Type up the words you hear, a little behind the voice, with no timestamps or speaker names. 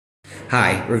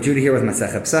Hi, Rav Judah here with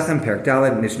Masechet Pesachim, Perek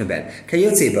Daled, Mishnah Bet.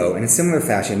 Kayotze bo, in a similar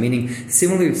fashion, meaning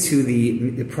similar to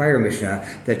the prior Mishnah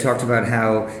that talked about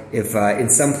how if in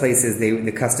some places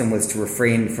the custom was to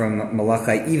refrain from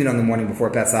malacha even on the morning before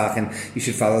Pesach, and you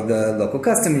should follow the local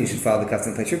custom, and you should follow the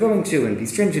custom place you're going to, and be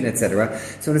stringent, etc.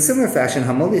 So in a similar fashion,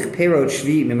 Hamolich Perot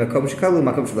Shvi Mimakom Shekalu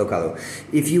Makom Shelo Kalu.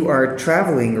 If you are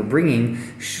traveling or bringing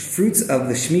fruits of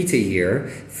the Shemitah year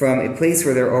from a place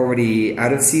where they're already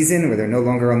out of season, where they're no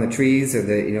longer on the trees or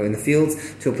in the fields,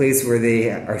 to a place where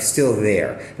they are still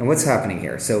there. And what's happening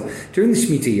here? So during the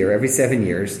Shemitah year, every 7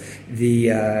 years,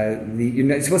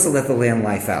 you're supposed to let the land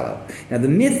lie fallow. Now the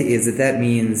myth is that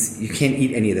means you can't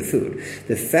eat any of the food.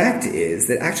 The fact is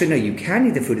that actually no, you can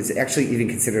eat the food. It's actually even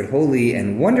considered holy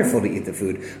and wonderful to eat the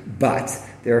food, but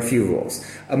there are a few rules.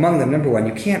 Among them, number one,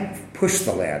 you can't push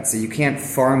the land, so you can't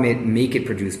farm it, make it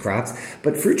produce crops,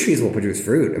 but fruit trees will produce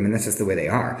fruit. I mean, that's just the way they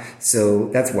are. So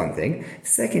that's one thing.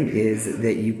 Second is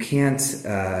that you can't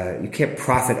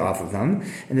profit off of them.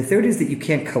 And the third is that you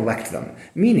can't collect them,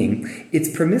 meaning it's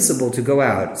permissible to go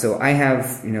out. So I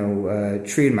have, a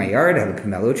tree in my yard, I have a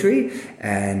pomelo tree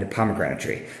and a pomegranate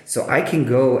tree. So I can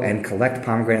go and collect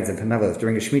pomegranates and pomelos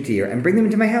during a Shemitah year and bring them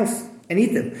into my house and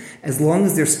eat them, as long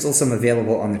as there's still some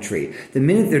available on the tree. The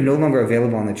minute they're no longer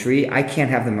available on the tree, I can't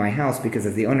have them in my house because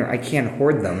as the owner, I can't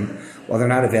hoard them while they're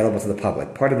not available to the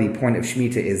public. Part of the point of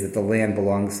Shemitah is that the land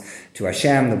belongs to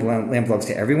Hashem, the land belongs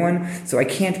to everyone, so I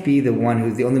can't be the one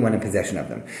who's the only one in possession of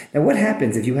them. Now what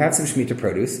happens if you have some Shemitah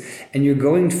produce and you're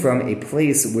going from a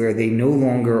place where they no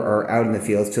longer are out in the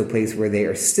fields to a place where they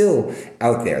are still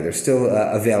out there, they're still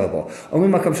available? Or you're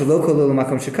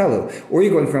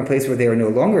going from a place where they are no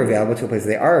longer available to a place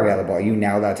where they are available. Are you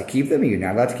now allowed to keep them? Are you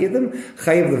not allowed to keep them?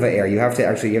 Chayav leva'er. You have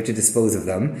to dispose of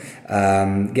them,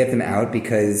 get them out,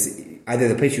 because either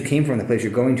the place you came from, the place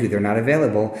you're going to, they're not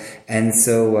available, and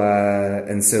so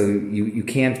you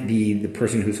can't be the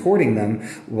person who's hoarding them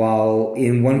while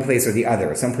in one place or the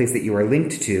other, some place that you are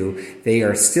linked to, they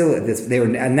are still at this. They're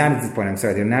not at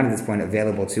this point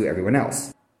available to everyone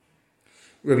else.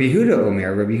 Rabbi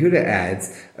Yehuda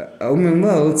adds,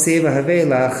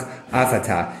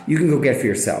 you can go get for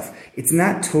yourself. It's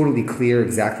not totally clear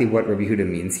exactly what Rabbi Yehuda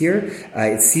means here.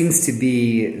 It seems to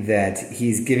be that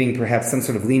he's giving perhaps some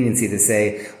sort of leniency to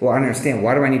say, well, I don't understand,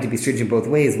 why do I need to be stringent both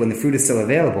ways when the fruit is still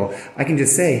available? I can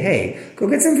just say, hey, go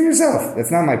get some for yourself.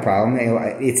 That's not my problem.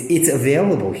 It's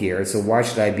available here, so why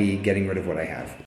should I be getting rid of what I have?